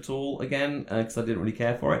 if at all, again, because I didn't really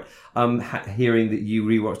care for it. Hearing that you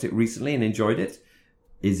rewatched it recently and enjoyed it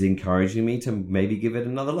is encouraging me to maybe give it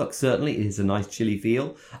another look. Certainly, it is a nice chilly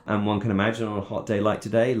feel, and one can imagine on a hot day like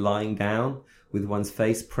today, lying down with one's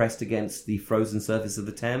face pressed against the frozen surface of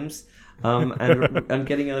the Thames, and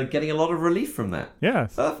getting a lot of relief from that. Yeah,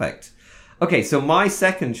 perfect. Okay, so my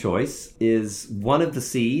second choice is one of the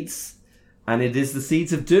seeds, and it is the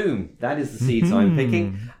Seeds of Doom. That is the seeds I'm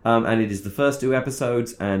picking, and it is the first 2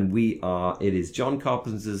 episodes, and it is John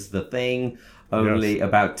Carpenter's The Thing, only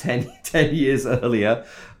about 10 years earlier,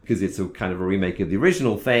 because it's a kind of a remake of the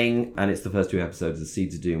original Thing, and it's the first 2 episodes of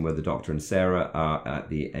Seeds of Doom, where the Doctor and Sarah are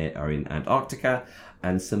in Antarctica,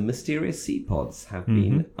 and some mysterious sea pods have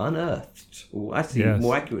been unearthed, or actually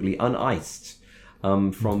more accurately uniced,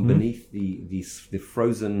 from beneath the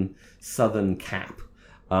frozen southern cap.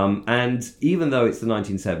 And even though it's the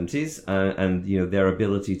 1970s, and you know their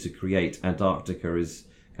ability to create Antarctica is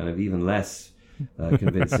kind of even less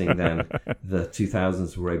convincing than the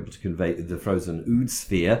 2000s were able to convey the frozen ood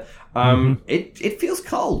sphere, it feels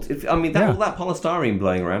cold. All that polystyrene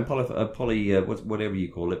blowing around, whatever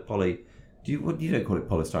you call it, you don't call it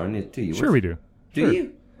polystyrene, do you? Sure we do. Do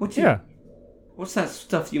you? What's that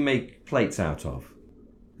stuff you make plates out of?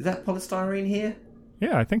 Is that polystyrene here?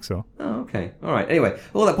 Yeah, I think so. Oh, okay. All right. Anyway,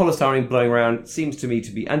 all that polystyrene blowing around seems to me to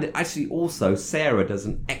be... And actually, also, Sarah does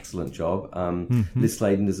an excellent job. Liz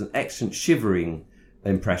Sladen does an excellent shivering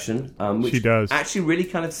impression. Which she does. Actually really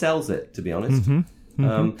kind of sells it, to be honest.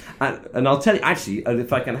 And I'll tell you, actually,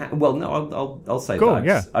 if I can... I'll say that.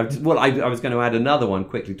 Yeah. I was going to add another one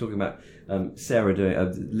quickly, talking about Sarah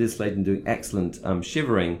doing... Liz Sladen doing excellent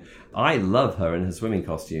shivering. I love her in her swimming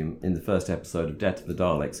costume in the first episode of Death of the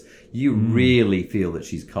Daleks. You really feel that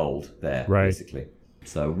she's cold there, basically.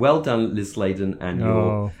 So well done, Liz Sladen, and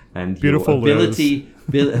your ability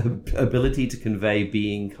to convey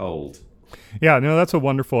being cold. Yeah, no, that's a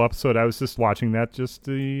wonderful episode. I was just watching that just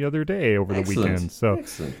the other day over the weekend. So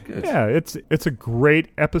excellent, good. Yeah, it's a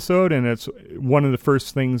great episode, and it's one of the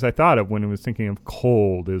first things I thought of when I was thinking of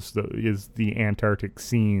cold is the Antarctic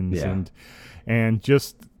scenes and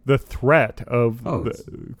just the threat of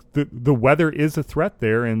the weather is a threat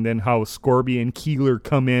there, and then how Scorby and Keeler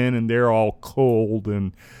come in and they're all cold,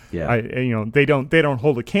 and they don't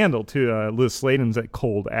hold a candle to Liz Sladen's at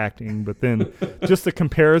cold acting, but then just the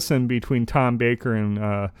comparison between Tom Baker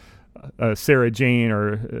and Sarah Jane,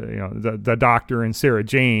 or the doctor and Sarah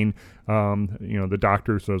Jane. The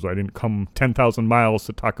doctor says, "I didn't come 10,000 miles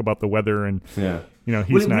to talk about the weather," and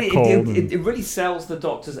he's not cold. It really sells the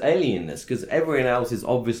doctor's alienness, because everyone else is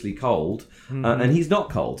obviously cold, and he's not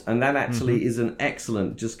cold, and that actually is an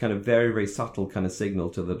excellent, just kind of very, very subtle kind of signal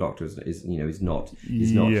to the doctor is not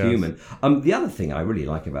human. The other thing I really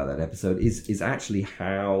like about that episode is actually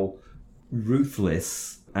how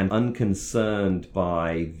ruthless and unconcerned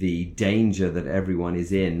by the danger that everyone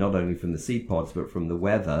is in, not only from the seed pods but from the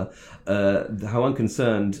weather. How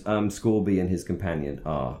unconcerned Scorby and his companion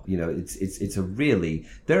are. They're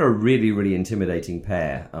a really, really intimidating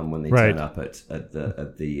pair when they turn up at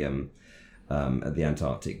the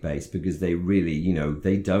Antarctic base, because they really,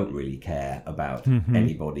 they don't really care about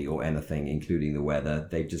anybody or anything, including the weather.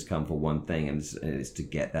 They've just come for one thing, and it's to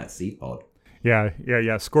get that seed pod. Yeah.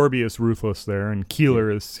 Scorby is ruthless there, and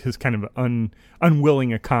Keeler is his kind of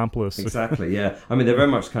unwilling accomplice. Exactly. Yeah. I mean, they're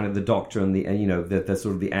very much kind of the doctor and they're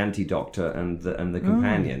sort of the anti-doctor and the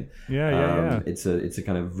companion. Yeah. It's a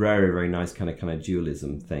kind of very, very nice kind of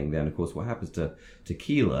dualism thing. Then, of course, what happens to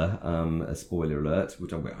Keeler? A spoiler alert.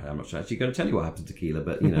 Which I'm not actually going to tell you what happens to Keeler,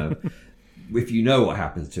 but if you know what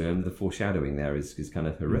happens to him, the foreshadowing there is kind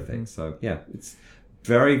of horrific. So yeah, it's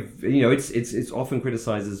very, it's often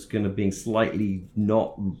criticized as kind of being slightly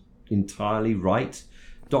not entirely right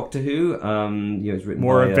Doctor Who. It's written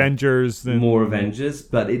more by Avengers,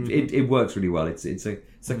 but it works really well. It's a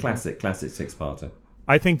classic 6-parter.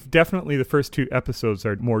 I think definitely the first 2 episodes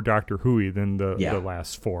are more Doctor Who-y than the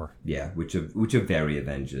last 4. Yeah, which are very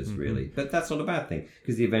Avengers, really. But that's not a bad thing,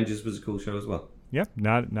 because the Avengers was a cool show as well. Yeah,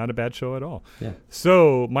 not a bad show at all. Yeah.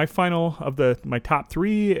 So my final of my top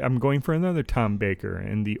 3, I'm going for another Tom Baker,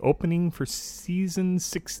 and the opening for season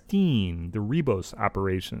 16, the Rebos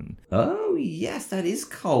operation. Oh yes, that is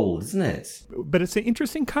cold, isn't it? But it's an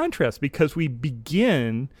interesting contrast, because we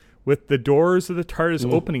begin with the doors of the TARDIS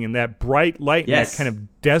opening in that bright light, and that kind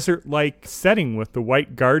of desert-like setting with the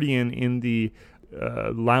White Guardian in the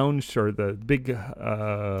lounge, or the big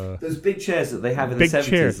those big chairs that they have in the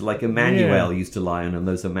 70s, like Emmanuel used to lie on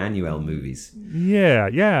those Emmanuel movies. Yeah.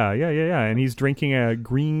 And he's drinking a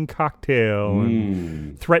green cocktail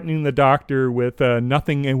and threatening the doctor with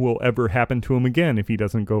nothing will ever happen to him again if he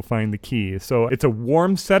doesn't go find the key. So it's a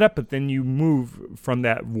warm setup, but then you move from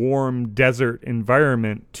that warm desert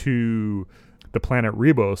environment to the planet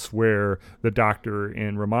Rebos, where the doctor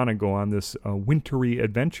and Romana go on this wintry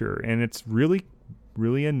adventure, and it's really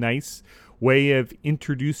a nice way of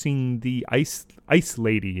introducing the ice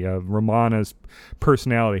lady, Romana's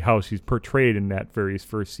personality, how she's portrayed in that very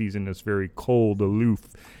first season as very cold, aloof,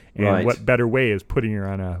 and what better way is putting her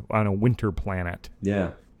on a winter planet.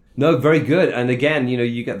 Yeah. No, very good. And again,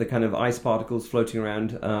 you get the kind of ice particles floating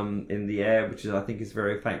around in the air, which I think is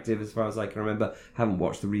very effective as far as I can remember. Haven't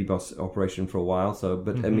watched the Rebos operation for a while,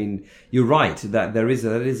 I mean, you're right that that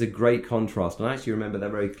is a great contrast. And I actually remember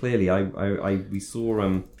that very clearly. We saw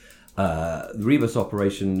the Rebos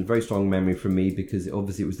operation, very strong memory from me, because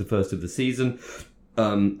obviously it was the first of the season,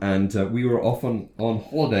 and we were off on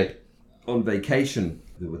holiday, on vacation,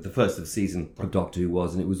 with the first of the season of Doctor Who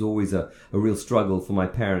was, and it was always a real struggle for my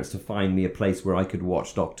parents to find me a place where I could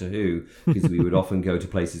watch Doctor Who, because we would often go to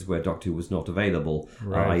places where Doctor Who was not available.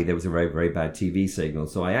 There was a very, very bad TV signal.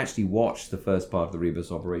 So I actually watched the first part of the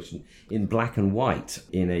Rebus operation in black and white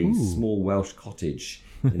in a small Welsh cottage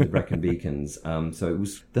in the Brecon Beacons. So it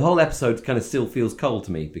was, the whole episode kind of still feels cold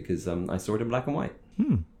to me, because I saw it in black and white.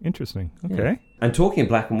 Interesting. Okay. Yeah. And talking in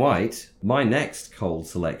black and white, my next cold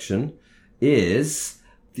selection is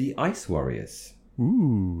the Ice Warriors.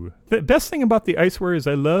 Ooh. The best thing about the Ice Warriors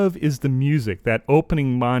I love is the music, that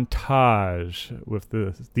opening montage with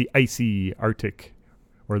the icy Arctic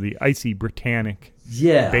or the icy Britannic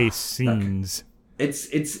base scenes. It's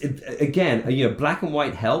again, black and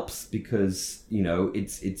white helps because,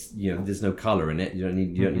 it's there's no color in it. You don't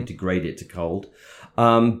need to grade it to cold.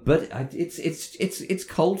 But it's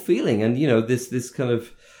cold feeling, and this kind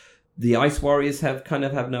of, the Ice Warriors have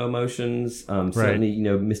no emotions. Certainly,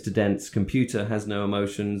 Mr. Dent's computer has no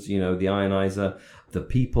emotions. The ionizer, the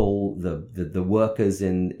people, the workers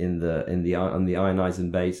on the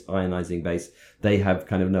ionizing base, they have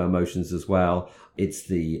kind of no emotions as well. It's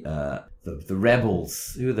the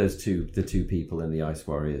rebels. Who are the two people in the Ice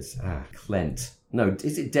Warriors? Clent. No,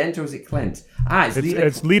 is it Dent or is it Clent?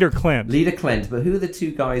 It's Leader Clent. Leader Clent. But who are the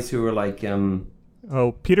two guys who are like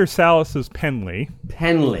Oh, Peter Sallis is Penley.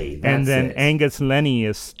 Penley, that's and then it. Angus Lenny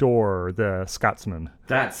is Storr, the Scotsman.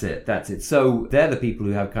 That's it. So they're the people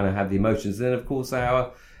who have the emotions. And then, of course,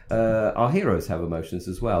 our heroes have emotions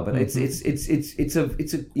as well. But it's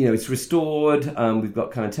restored. We've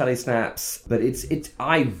got kind of telesnaps, but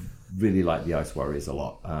I really like the Ice Warriors a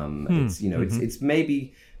lot. It's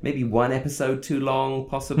maybe one episode too long,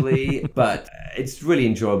 possibly, but it's really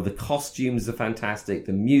enjoyable. The costumes are fantastic.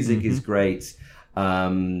 The music is great.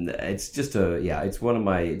 It's just it's one of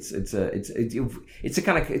my it's a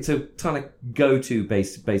kind of go-to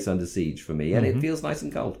base Under Siege for me, and it feels nice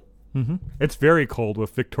and cold. It's very cold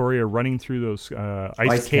with Victoria running through those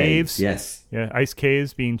ice caves. Yes, ice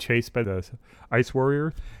caves, being chased by the Ice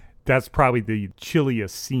Warrior. That's probably the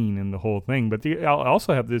chilliest scene in the whole thing. But I'll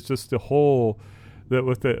also have this just the whole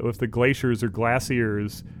with the glaciers or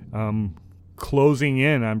glaciers closing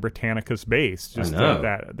in on Britannicus base. Just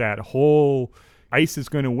that whole ice is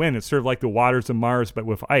going to win. It's sort of like the waters of Mars, but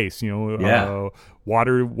with ice.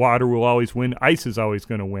 Water will always win. Ice is always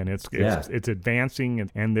going to win. It's advancing,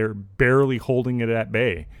 and they're barely holding it at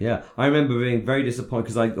bay. Yeah, I remember being very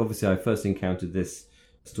disappointed because I first encountered this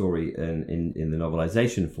story in the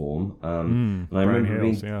novelization form, and I remember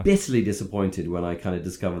being bitterly disappointed when I kind of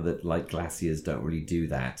discovered that glaciers don't really do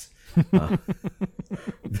that.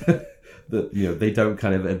 That they don't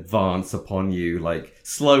kind of advance upon you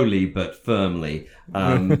slowly but firmly.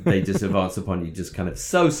 They just advance upon you just kind of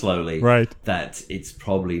so slowly that it's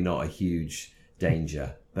probably not a huge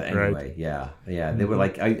danger. But anyway, they were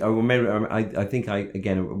I remember. I think I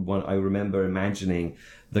remember imagining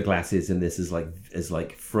the glaciers in this as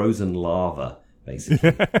frozen lava,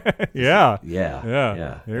 basically. Yeah.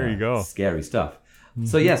 There you go. Scary stuff.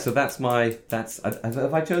 So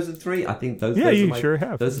have I chosen three? I think those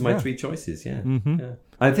are my three choices. Yeah. Yeah.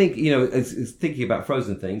 I think it's thinking about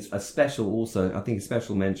frozen things. I think a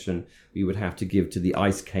special mention we would have to give to the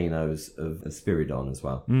ice canos of Spiridon as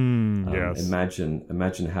well. Yes.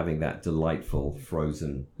 Imagine having that delightful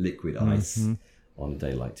frozen liquid ice on a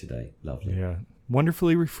day like today. Lovely. Yeah.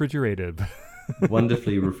 Wonderfully refrigerated.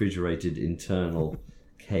 Wonderfully refrigerated internal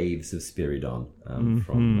caves of Spiridon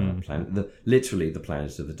from literally the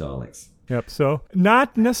planet of the Daleks. Yep. So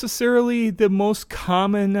not necessarily the most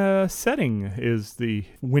common setting is the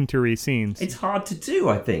wintry scenes. It's hard to do,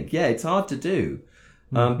 I think. Yeah, it's hard to do.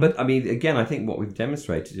 But I mean, again, I think what we've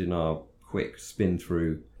demonstrated in our quick spin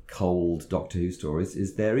through cold Doctor Who stories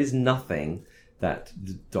is there is nothing that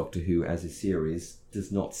the Doctor Who as a series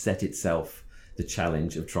does not set itself the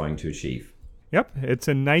challenge of trying to achieve. Yep, it's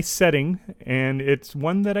a nice setting, and it's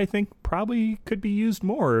one that I think probably could be used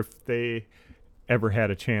more if they ever had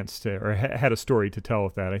a chance to, or had a story to tell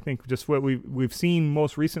with that. I think just what we've seen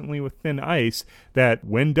most recently with Thin Ice, that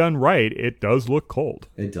when done right, it does look cold.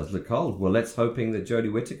 It does look cold. Well, let's hoping that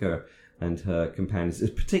Jodie Whittaker and her companions,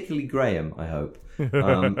 particularly Graham, I hope,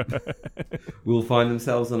 will find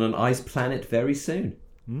themselves on an ice planet very soon.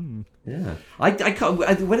 Yeah, I can't.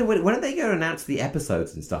 When are they going to announce the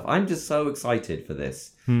episodes and stuff? I'm just so excited for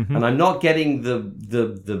this, and I'm not getting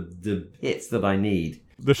the hits that I need.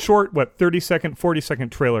 The short, 30-second,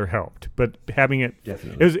 40-second trailer helped, but having it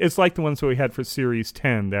definitely, it's like the ones that we had for Series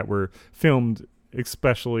 10 that were filmed.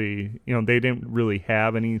 Especially, they didn't really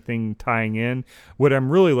have anything tying in. What I'm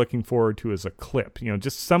really looking forward to is a clip,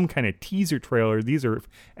 just some kind of teaser trailer. These are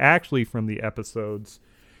actually from the episodes,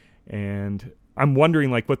 and I'm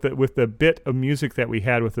wondering, with the bit of music that we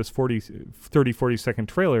had with this 40-second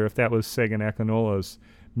trailer, if that was Sagan Akinola's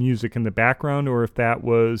music in the background or if that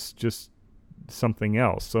was just something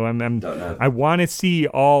else. So I want to see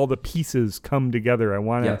all the pieces come together. I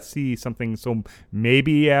want to see something. So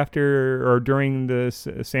maybe after or during the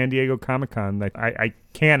San Diego Comic-Con, I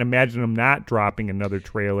can't imagine them not dropping another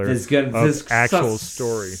trailer of actual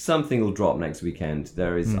story. Something will drop next weekend.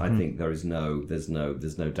 There is, I think, there's no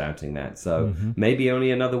doubting that. So maybe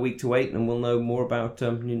only another week to wait, and we'll know more about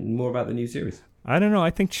the new series. I don't know. I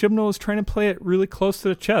think Chibnall is trying to play it really close to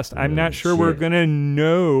the chest. I'm not sure we're going to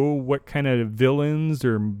know what kind of villains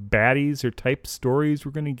or baddies or type stories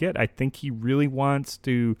we're going to get. I think he really wants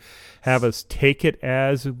to have us take it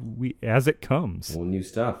as it comes. All new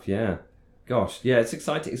stuff, yeah. Gosh, yeah, it's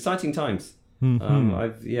exciting times.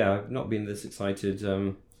 I've not been this excited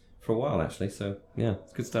for a while, actually. So, yeah,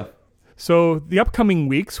 it's good stuff. So the upcoming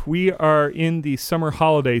weeks, we are in the summer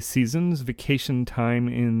holiday seasons, vacation time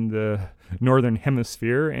in the northern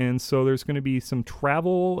hemisphere, and so there's going to be some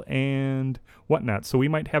travel and whatnot. So we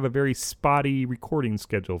might have a very spotty recording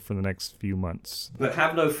schedule for the next few months. But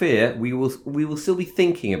have no fear, we will still be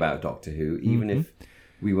thinking about Doctor Who, even if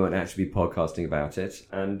we won't actually be podcasting about it.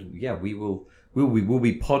 And yeah, we will We'll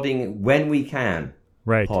be podding when we can.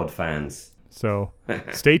 Right. Pod fans. So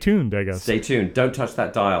stay tuned, I guess. Stay tuned. Don't touch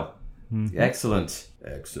that dial. Mm-hmm. Excellent.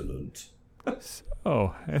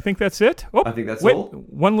 Oh, I think that's it. Oh, I think that's wait, all.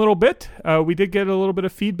 One little bit. We did get a little bit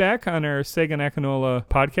of feedback on our Sega Nakanola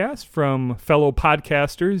podcast from fellow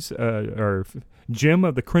podcasters, or Jim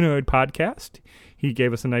of the Crinoid podcast. He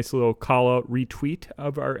gave us a nice little call-out retweet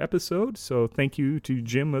of our episode. So thank you to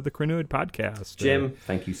Jim of the Crinoid podcast. Jim,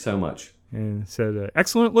 thank you so much. And said,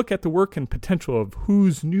 excellent look at the work and potential of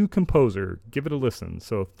Who's new composer. Give it a listen.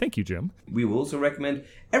 So thank you, Jim. We will also recommend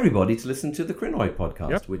everybody to listen to the Crinoid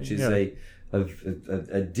podcast, which is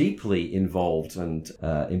a deeply involved and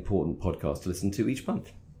important podcast to listen to each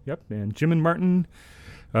month. Yep, and Jim and Martin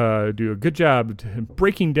do a good job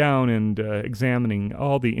breaking down and examining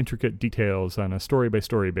all the intricate details on a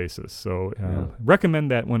story-by-story basis. So recommend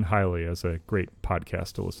that one highly as a great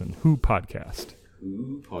podcast to listen. Who Podcast.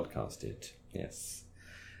 Who podcasted? Yes.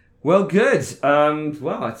 Well, good.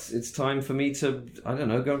 Well, it's time for me to, I don't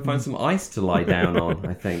know, go and find some ice to lie down on,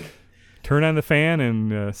 I think. Turn on the fan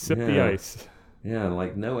and sip the ice. Yeah,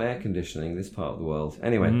 like no air conditioning this part of the world.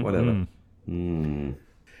 Anyway, whatever.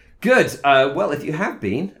 Good. Well, if you have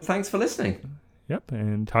been, thanks for listening. Yep,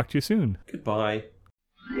 and talk to you soon. Goodbye.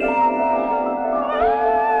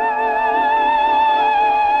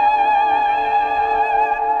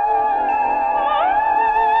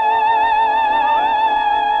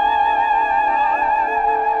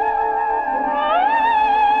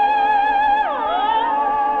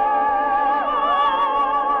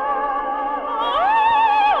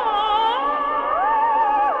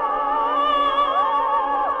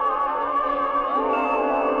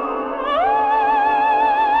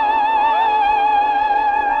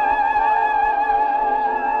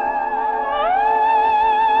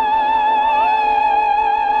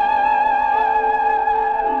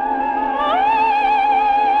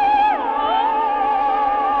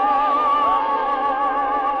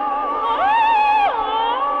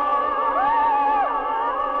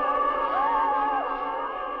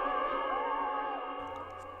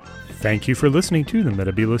 Thank you for listening to the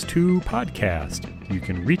Metabolist 2 podcast. You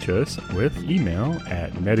can reach us with email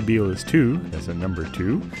at metabolist2, that's a number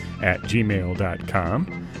 2, at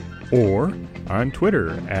gmail.com, or on Twitter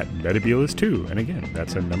at metabolist2, and again,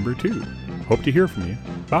 that's a number 2. Hope to hear from you.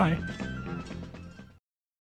 Bye.